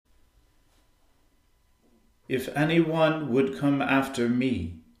If anyone would come after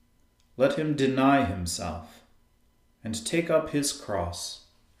me, let him deny himself and take up his cross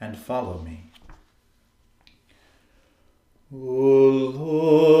and follow me. O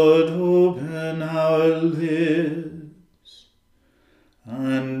Lord, open our lips,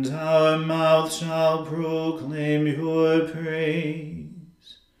 and our mouth shall proclaim your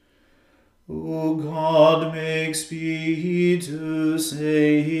praise. O God, make speed to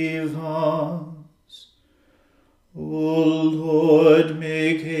save us. O Lord,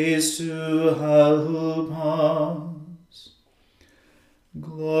 make haste to help us.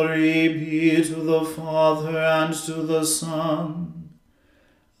 Glory be to the Father, and to the Son,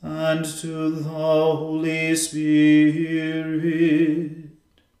 and to the Holy Spirit,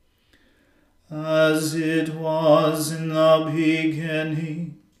 as it was in the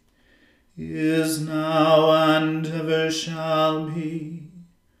beginning, is now, and ever shall be,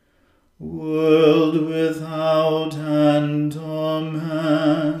 world without end.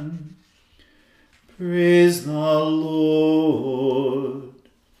 Amen. Praise the Lord.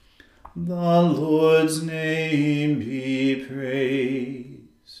 The Lord's name be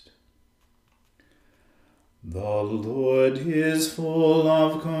praised. The Lord is full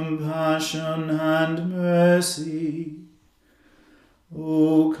of compassion and mercy.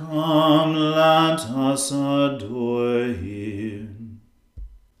 O come, let us adore him.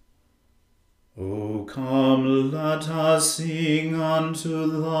 O come, let us sing unto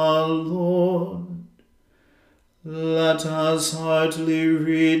the Lord. Let us heartily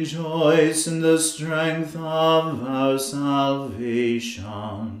rejoice in the strength of our salvation.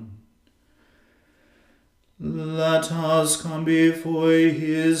 Let us come before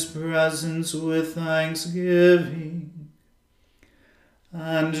his presence with thanksgiving,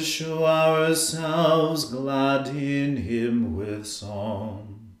 and show ourselves glad in him with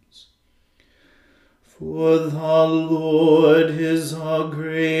psalms. For the Lord is a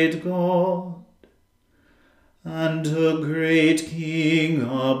great God, and a great King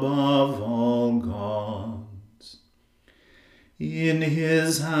above all gods. In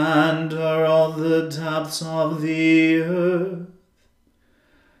his hand are all the depths of the earth,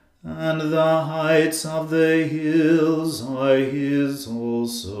 and the heights of the hills are his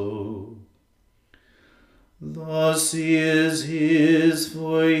also. The sea is his,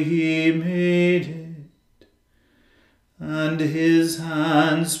 for he made it, and his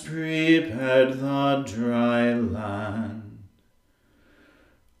hands prepared the dry land.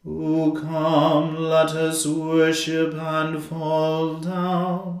 O come, let us worship and fall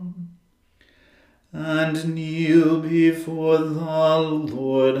down, and kneel before the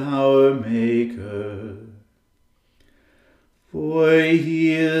Lord our Maker. For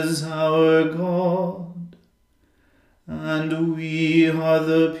he is our God, and we are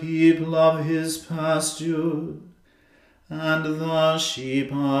the people of his pasture, and the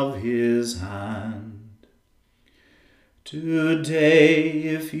sheep of his hand. Today,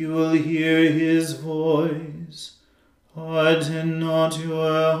 if you will hear his voice, harden not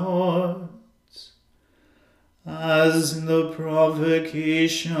your hearts, as in the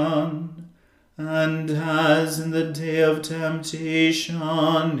provocation, and as in the day of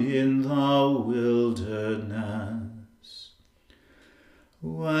temptation in the wilderness,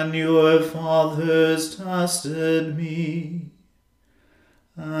 when your fathers tested me,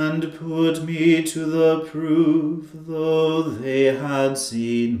 and put me to the proof, though they had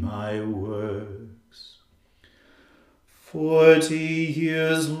seen my works. 40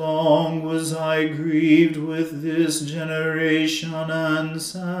 years long was I grieved with this generation, and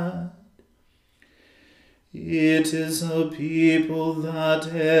said, it is a people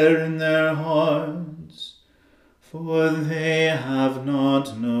that err in their hearts, for they have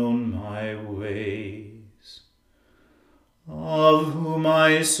not known my ways. Of whom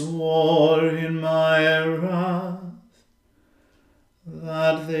I swore in my wrath,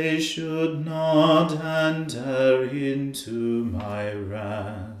 that they should not enter into my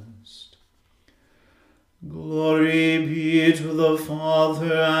rest. Glory be to the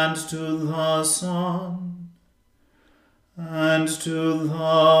Father, and to the Son, and to the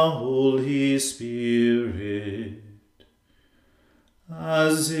Holy Spirit,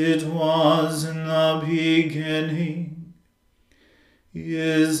 as it was in the beginning,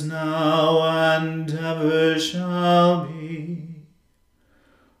 is now, and ever shall be,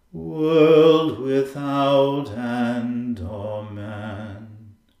 world without end.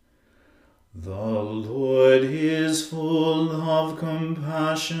 Amen. The Lord is full of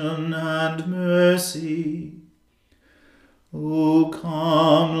compassion and mercy. O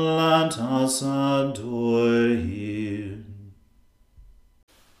come, let us adore him.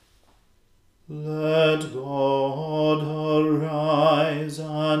 Let God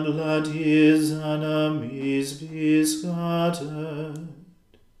that his enemies be scattered.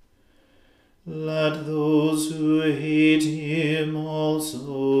 Let those who hate him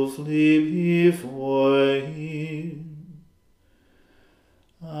also flee before him.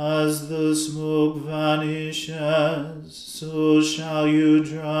 As the smoke vanishes, so shall you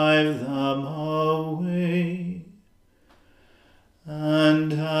drive them away.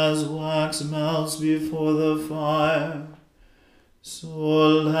 And as wax melts before the fire, so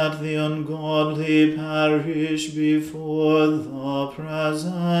let the ungodly perish before the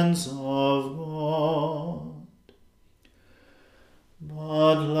presence of God.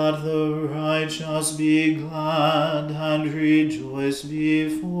 But let the righteous be glad and rejoice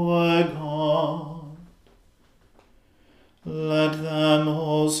before God. Let them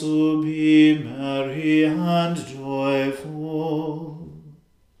also be merry and joyful.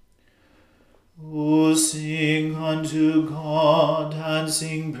 O sing unto God, and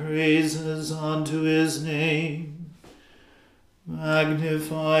sing praises unto his name.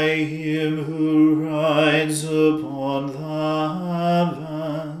 Magnify him who rides upon the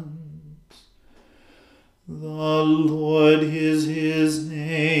heavens. The Lord is his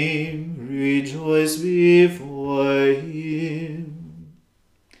name, rejoice before him.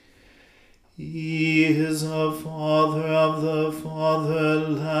 He is a father of the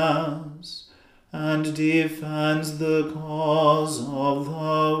fatherless, and defends the cause of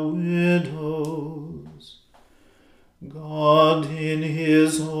the widows. God in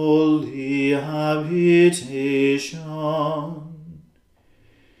his holy habitation.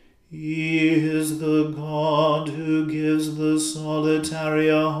 He is the God who gives the solitary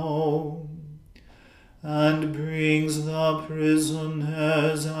a home, and brings the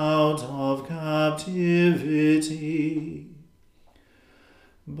prisoners out of captivity,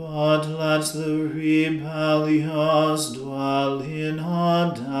 but lets the rebellious dwell in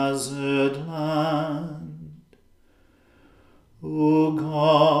a desert land. O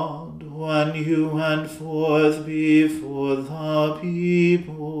God, when you went forth before the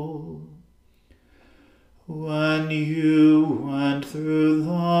people, when you went through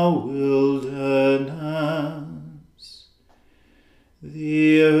the wilderness,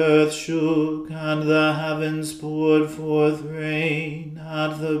 the earth shook and the heavens poured forth rain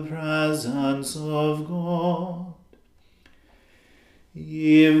at the presence of God.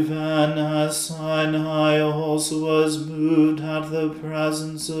 Even as Sinai also was moved at the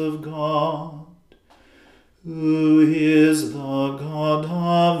presence of God, who is the God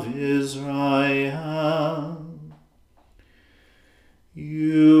of Israel.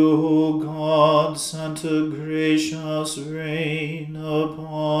 You, O God, sent a gracious rain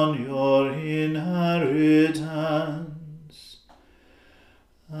upon your inheritance,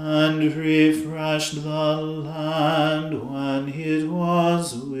 and refreshed the land when it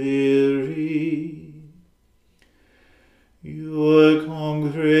was weary. Your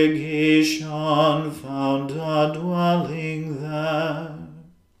congregation found a dwelling there.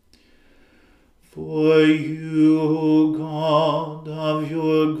 For you, O God, of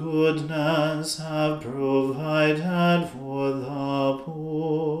your goodness have provided for the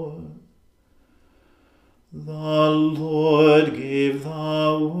poor. The Lord gave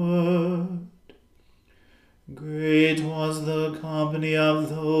the word. Great was the company of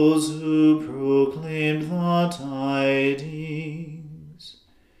those who proclaimed the tidings.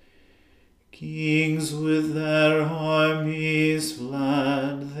 Kings with their armies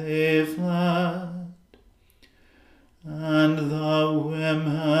fled, they fled, and the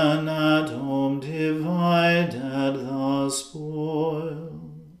women at home divided the spoil.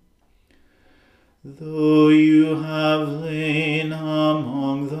 Though you have lain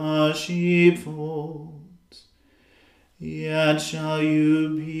among the sheepfolds, yet shall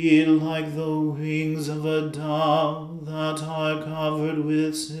you be like the wings of a dove that are covered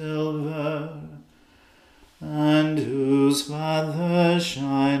with silver, and whose feathers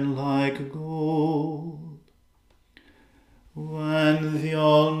shine like gold. When the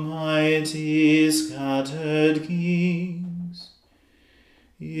Almighty scattered kings,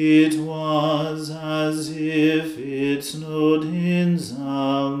 it was as if it snowed in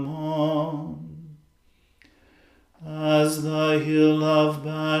Zalmon. As the hill of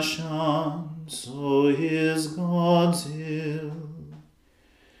Bashan, so is God's hill,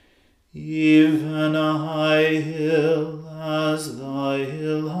 even a high hill as the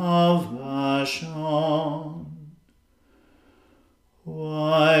hill of Bashan.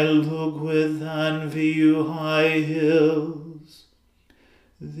 Why look with envy, you high hills?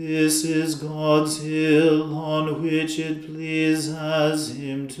 This is God's hill on which it pleases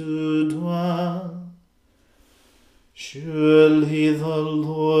him to dwell. Surely the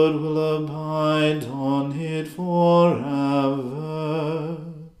Lord will abide on it forever.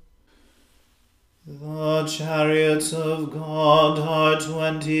 The chariots of God are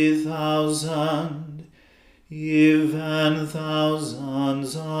 20,000, even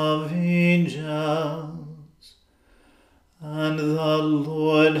thousands of angels. And the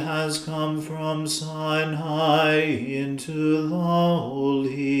Lord has come from Sinai into the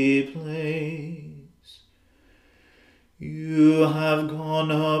holy place. You have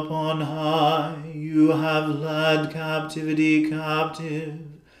gone up on high, you have led captivity captive,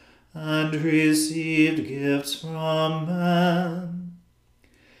 and received gifts from men,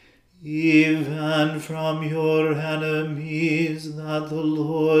 even from your enemies, that the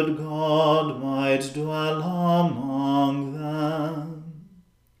Lord God might dwell among them.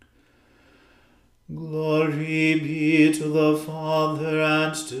 Glory be to the Father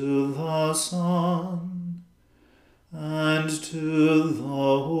and to the Son and to the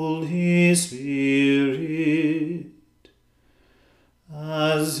Holy Spirit,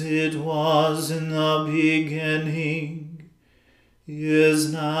 as it was in the beginning,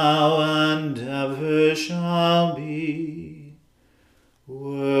 is now, and ever shall be,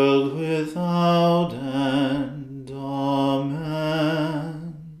 world without end.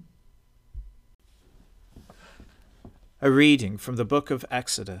 Amen. A reading from the book of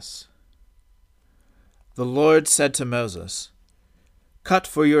Exodus. The Lord said to Moses, "Cut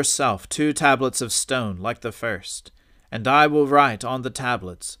for yourself 2 tablets of stone like the first, and I will write on the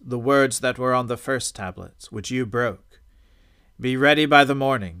tablets the words that were on the first tablets, which you broke. Be ready by the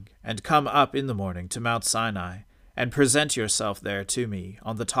morning, and come up in the morning to Mount Sinai, and present yourself there to me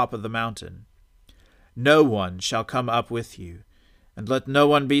on the top of the mountain. No one shall come up with you, and let no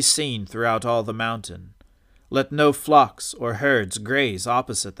one be seen throughout all the mountain. Let no flocks or herds graze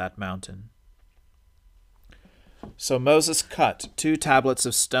opposite that mountain." So Moses cut 2 tablets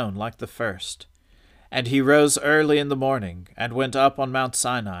of stone like the first. And he rose early in the morning, and went up on Mount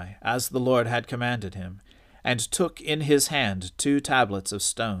Sinai, as the Lord had commanded him, and took in his hand 2 tablets of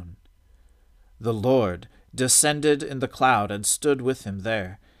stone. The Lord descended in the cloud and stood with him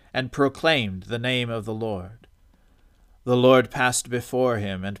there, and proclaimed the name of the Lord. The Lord passed before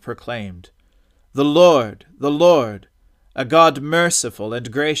him and proclaimed, the Lord, a God merciful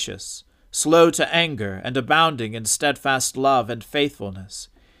and gracious, slow to anger and abounding in steadfast love and faithfulness,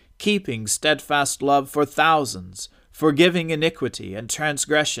 keeping steadfast love for thousands, forgiving iniquity and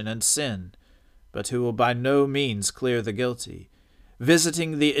transgression and sin, but who will by no means clear the guilty,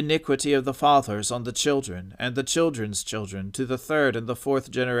 visiting the iniquity of the fathers on the children and the children's children to the 3rd and the 4th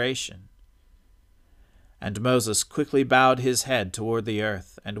generation. And Moses quickly bowed his head toward the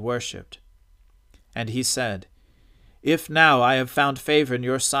earth and worshipped. And he said, "If now I have found favor in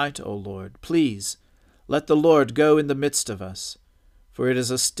your sight, O Lord, please, let the Lord go in the midst of us, for it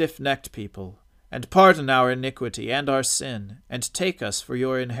is a stiff-necked people, and pardon our iniquity and our sin, and take us for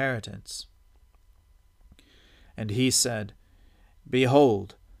your inheritance." And he said,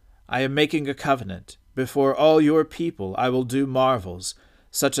 "Behold, I am making a covenant. Before all your people I will do marvels,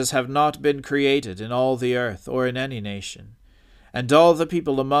 such as have not been created in all the earth or in any nation. And all the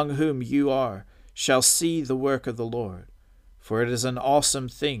people among whom you are shall see the work of the Lord, for it is an awesome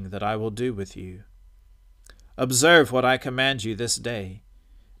thing that I will do with you. Observe what I command you this day.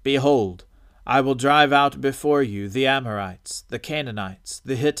 Behold, I will drive out before you the Amorites, the Canaanites,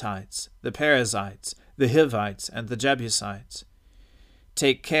 the Hittites, the Perizzites, the Hivites, and the Jebusites.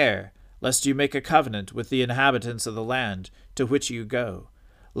 Take care, lest you make a covenant with the inhabitants of the land to which you go,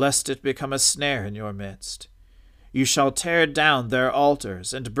 lest it become a snare in your midst. You shall tear down their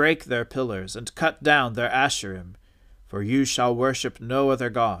altars, and break their pillars, and cut down their Asherim, for you shall worship no other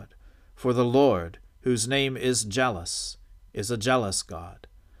God, for the Lord, whose name is jealous, is a jealous God.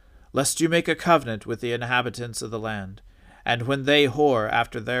 Lest you make a covenant with the inhabitants of the land, and when they whore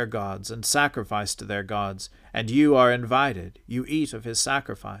after their gods, and sacrifice to their gods, and you are invited, you eat of his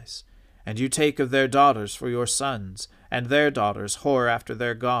sacrifice, and you take of their daughters for your sons, and their daughters whore after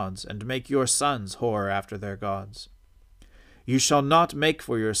their gods, and make your sons whore after their gods. You shall not make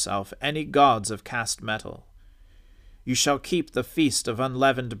for yourself any gods of cast metal. You shall keep the feast of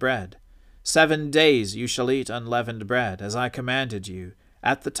unleavened bread. 7 days you shall eat unleavened bread, as I commanded you,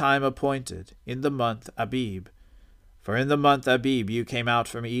 at the time appointed, in the month Abib. For in the month Abib you came out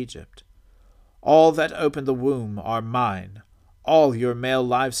from Egypt. All that open the womb are mine, all your male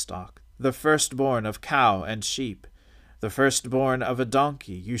livestock, the firstborn of cow and sheep. The firstborn of a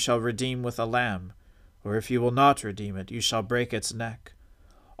donkey you shall redeem with a lamb, or if you will not redeem it, you shall break its neck.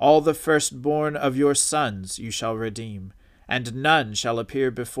 All the firstborn of your sons you shall redeem, and none shall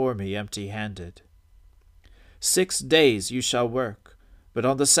appear before me empty-handed. 6 days you shall work, but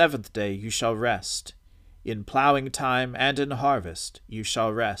on the 7th day you shall rest. In plowing time and in harvest you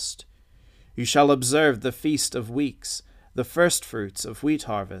shall rest. You shall observe the feast of weeks, the firstfruits of wheat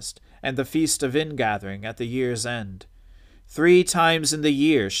harvest, and the feast of ingathering at the year's end. 3 times in the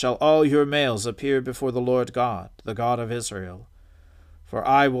year shall all your males appear before the Lord God, the God of Israel. For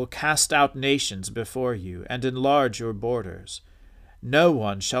I will cast out nations before you, and enlarge your borders. No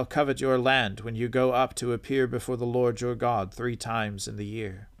one shall covet your land when you go up to appear before the Lord your God 3 times in the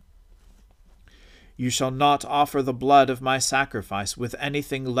year. You shall not offer the blood of my sacrifice with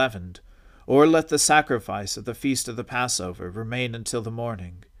anything leavened, or let the sacrifice of the feast of the Passover remain until the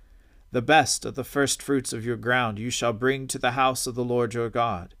morning. The best of the firstfruits of your ground you shall bring to the house of the Lord your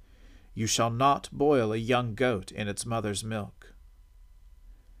God. You shall not boil a young goat in its mother's milk.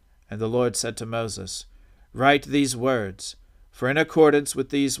 And the Lord said to Moses, Write these words, for in accordance with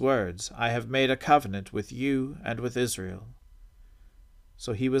these words I have made a covenant with you and with Israel.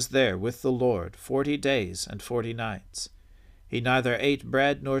 So he was there with the Lord 40 days and 40 nights. He neither ate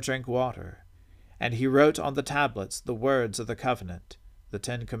bread nor drank water. And he wrote on the tablets the words of the covenant, the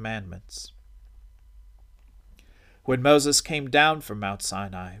 10 Commandments. When Moses came down from Mount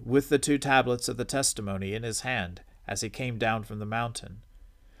Sinai, with the 2 tablets of the testimony in his hand, as he came down from the mountain,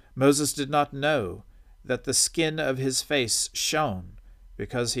 Moses did not know that the skin of his face shone,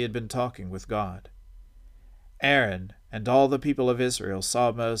 because he had been talking with God. Aaron and all the people of Israel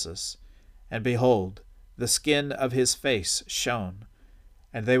saw Moses, and behold, the skin of his face shone,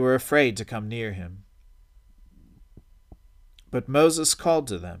 and they were afraid to come near him. But Moses called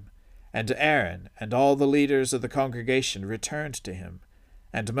to them, and Aaron and all the leaders of the congregation returned to him,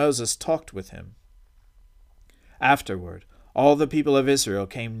 and Moses talked with him. Afterward, all the people of Israel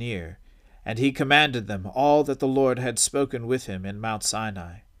came near, and he commanded them all that the Lord had spoken with him in Mount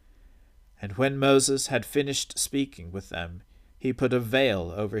Sinai. And when Moses had finished speaking with them, he put a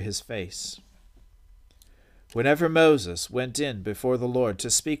veil over his face. Whenever Moses went in before the Lord to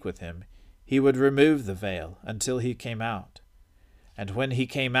speak with him, he would remove the veil until he came out. And when he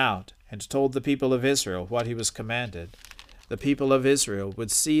came out and told the people of Israel what he was commanded, the people of Israel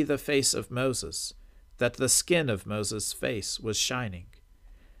would see the face of Moses, that the skin of Moses' face was shining.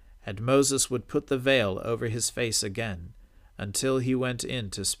 And Moses would put the veil over his face again, until he went in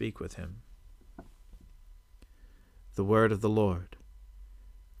to speak with him. The word of the Lord.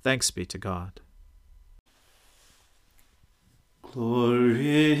 Thanks be to God.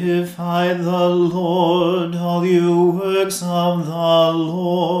 Glorify the Lord, all you works of the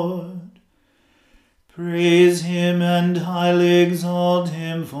Lord. Praise him and highly exalt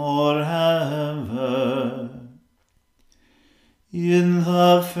him forever. In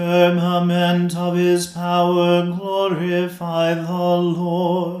the firmament of his power glorify the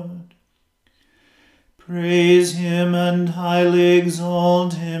Lord. Praise him and highly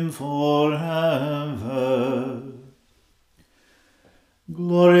exalt him forever.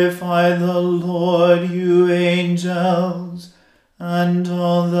 Glorify the Lord, you angels, and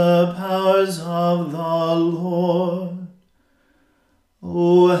all the powers of the Lord.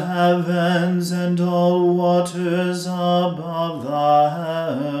 O heavens and all waters above the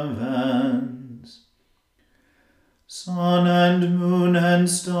heavens, sun and moon and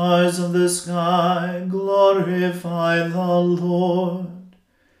stars of the sky, glorify the Lord.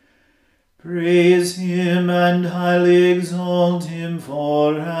 Praise him and highly exalt him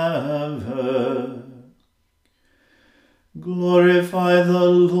forever. Glorify the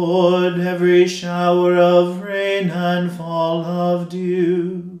Lord, every shower of rain and fall of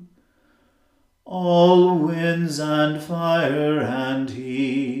dew, all winds and fire and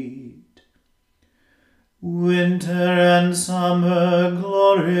heat. Winter and summer,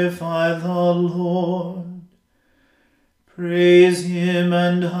 glorify the Lord. Praise him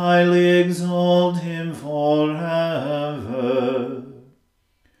and highly exalt him forever.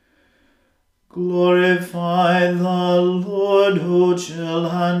 Glorify the Lord, O chill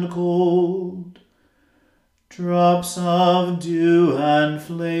and cold, drops of dew and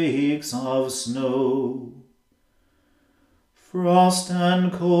flakes of snow, frost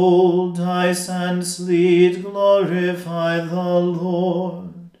and cold, ice and sleet, glorify the Lord.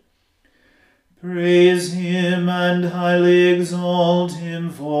 Praise him and highly exalt him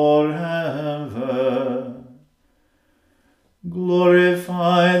forever.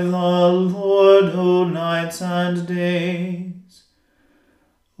 Glorify the Lord, O nights and days,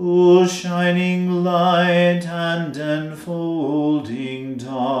 O shining light and enfolding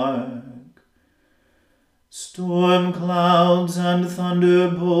dark. Storm clouds and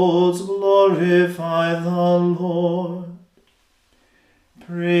thunderbolts, glorify the Lord.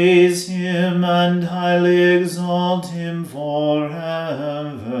 Praise him and highly exalt him forever.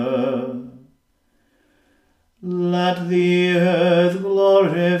 Let the earth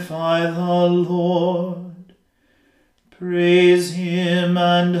glorify the Lord. Praise him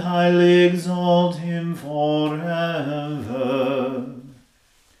and highly exalt him forever.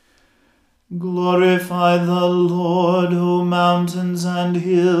 Glorify the Lord, O mountains and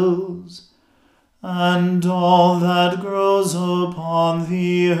hills, and all that grows upon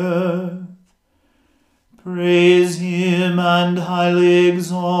the earth. Praise him and highly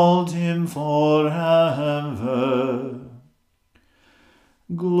exalt him forever.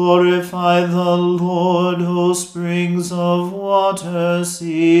 Glorify the Lord, O springs of water,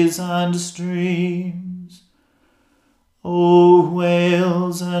 seas and streams, O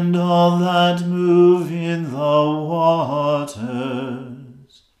whales and all that move in the waters.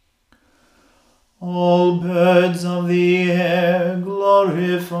 All birds of the air,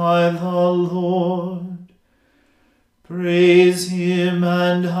 glorify the Lord. Praise him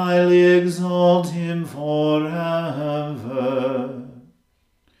and highly exalt him forever.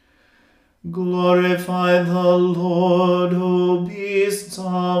 Glorify the Lord, O beasts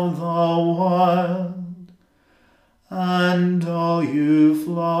of the wild, and all you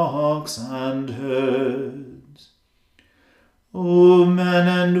flocks and herds. O men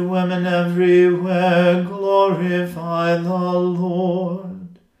and women everywhere, glorify the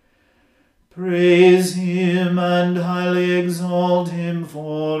Lord. Praise him and highly exalt him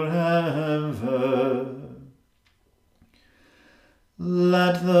forever.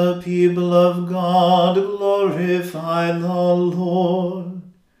 Let the people of God glorify the Lord.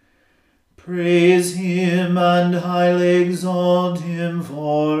 Praise him and highly exalt him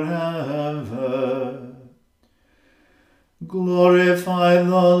forever. Glorify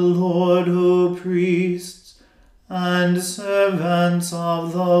the Lord, O priests and servants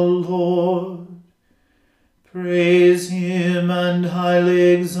of the Lord. Praise him and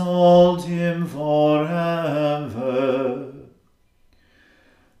highly exalt him forever.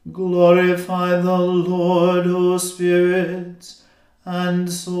 Glorify the Lord, O spirits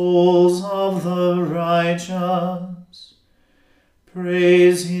and souls of the righteous.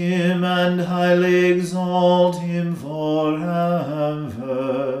 Praise him and highly exalt him forever.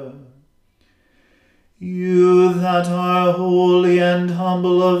 You that are holy and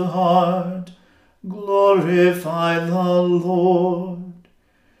humble of heart, glorify the Lord.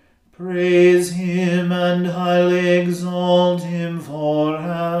 Praise him and highly exalt him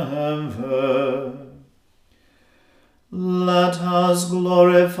forever. Let us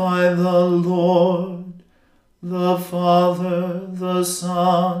glorify the Lord, the Father, the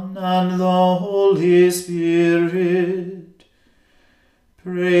Son, and the Holy Spirit.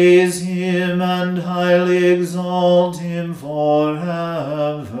 Praise him and highly exalt him forever.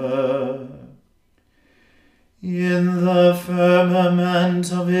 In the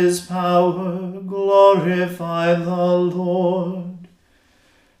firmament of his power, glorify the Lord.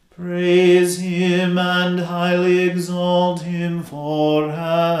 Praise him and highly exalt him forever.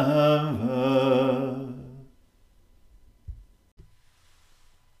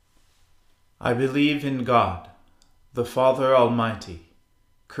 I believe in God, the Father Almighty,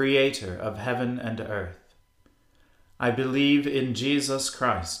 creator of heaven and earth. I believe in Jesus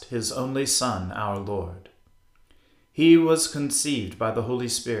Christ, his only Son, our Lord. He was conceived by the Holy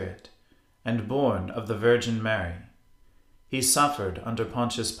Spirit and born of the Virgin Mary. He suffered under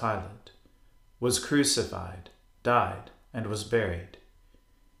Pontius Pilate, was crucified, died, and was buried.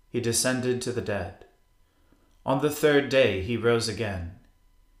 He descended to the dead. On the third day he rose again.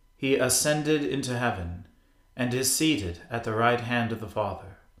 He ascended into heaven and is seated at the right hand of the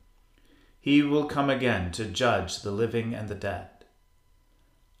Father. He will come again to judge the living and the dead.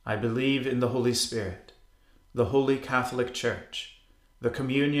 I believe in the Holy Spirit, the Holy Catholic Church, the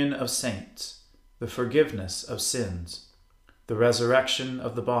communion of saints, the forgiveness of sins, the resurrection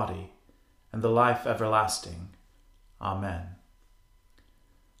of the body, and the life everlasting. Amen.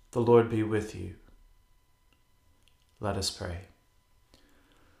 The Lord be with you. Let us pray.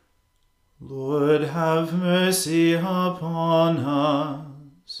 Lord, have mercy upon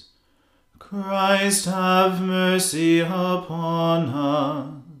us. Christ, have mercy upon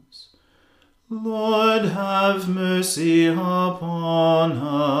us. Lord, have mercy upon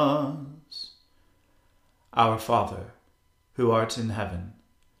us. Our Father, who art in heaven,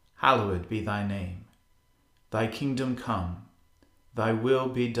 hallowed be thy name. Thy kingdom come, thy will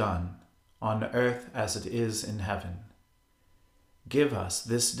be done, on earth as it is in heaven. Give us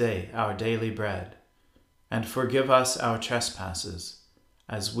this day our daily bread, and forgive us our trespasses,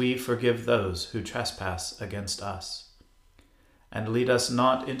 as we forgive those who trespass against us. and lead us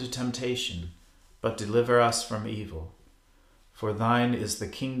not into temptation, but deliver us from evil. For thine is the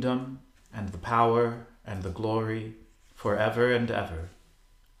kingdom, and the power, and the glory, forever and ever.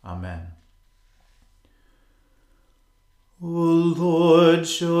 Amen. O Lord,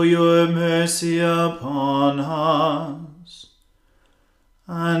 show your mercy upon us,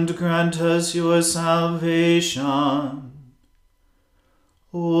 and grant us your salvation.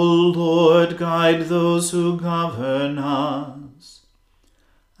 O Lord, guide those who govern us,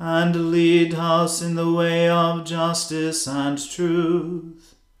 and lead us in the way of justice and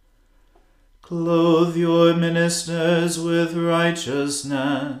truth. Clothe your ministers with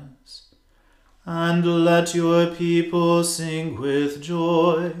righteousness, and let your people sing with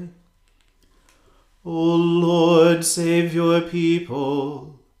joy. O Lord, save your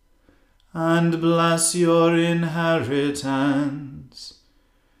people, and bless your inheritance.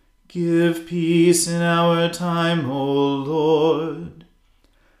 Give peace in our time, O Lord,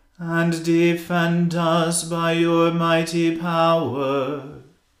 and defend us by your mighty power.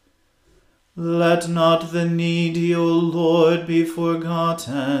 Let not the needy, O Lord, be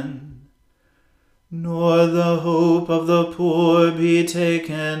forgotten, nor the hope of the poor be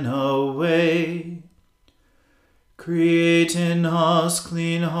taken away. Create in us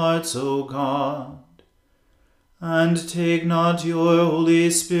clean hearts, O God, and take not your Holy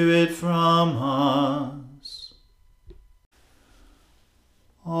Spirit from us.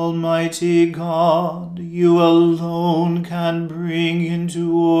 Almighty God, you alone can bring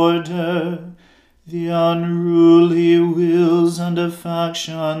into order the unruly wills and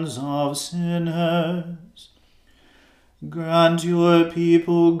affections of sinners. Grant your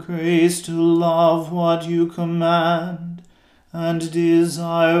people grace to love what you command and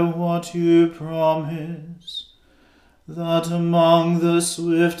desire what you promise, that among the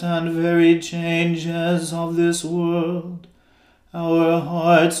swift and varied changes of this world, our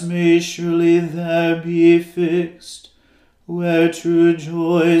hearts may surely there be fixed, where true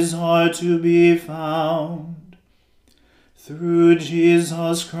joys are to be found. Through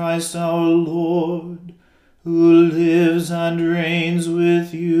Jesus Christ our Lord, who lives and reigns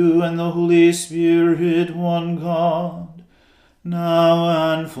with you and the Holy Spirit, one God,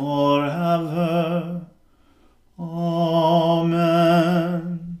 now and forever.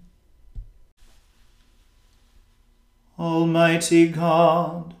 Amen. Almighty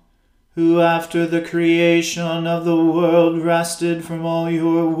God, who after the creation of the world rested from all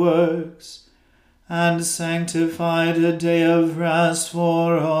your works, and sanctified a day of rest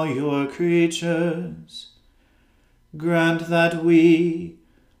for all your creatures, grant that we,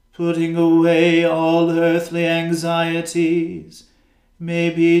 putting away all earthly anxieties, may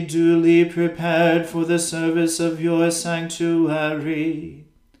be duly prepared for the service of your sanctuary,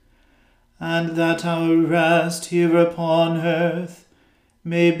 and that our rest here upon earth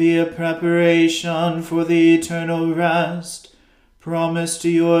may be a preparation for the eternal rest promised to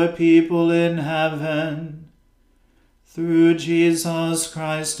your people in heaven. Through Jesus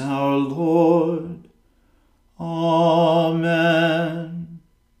Christ our Lord. Amen.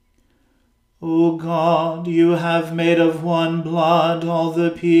 O God, you have made of one blood all the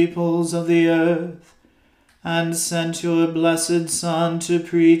peoples of the earth, and sent your blessed Son to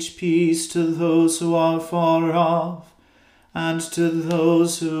preach peace to those who are far off, and to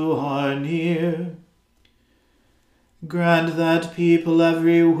those who are near. Grant that people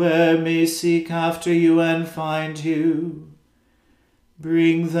everywhere may seek after you and find you.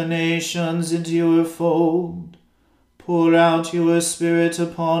 Bring the nations into your fold. Pour out your Spirit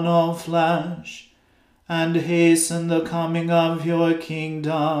upon all flesh, and hasten the coming of your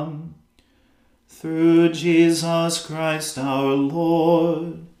kingdom. Through Jesus Christ our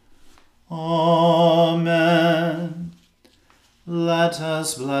Lord. Amen. Let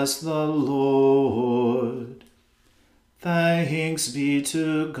us bless the Lord. Thanks be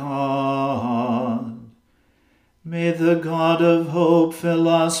to God. May the God of hope fill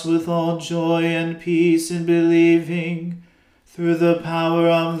us with all joy and peace in believing, through the power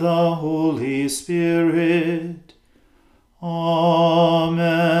of the Holy Spirit.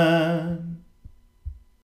 Amen.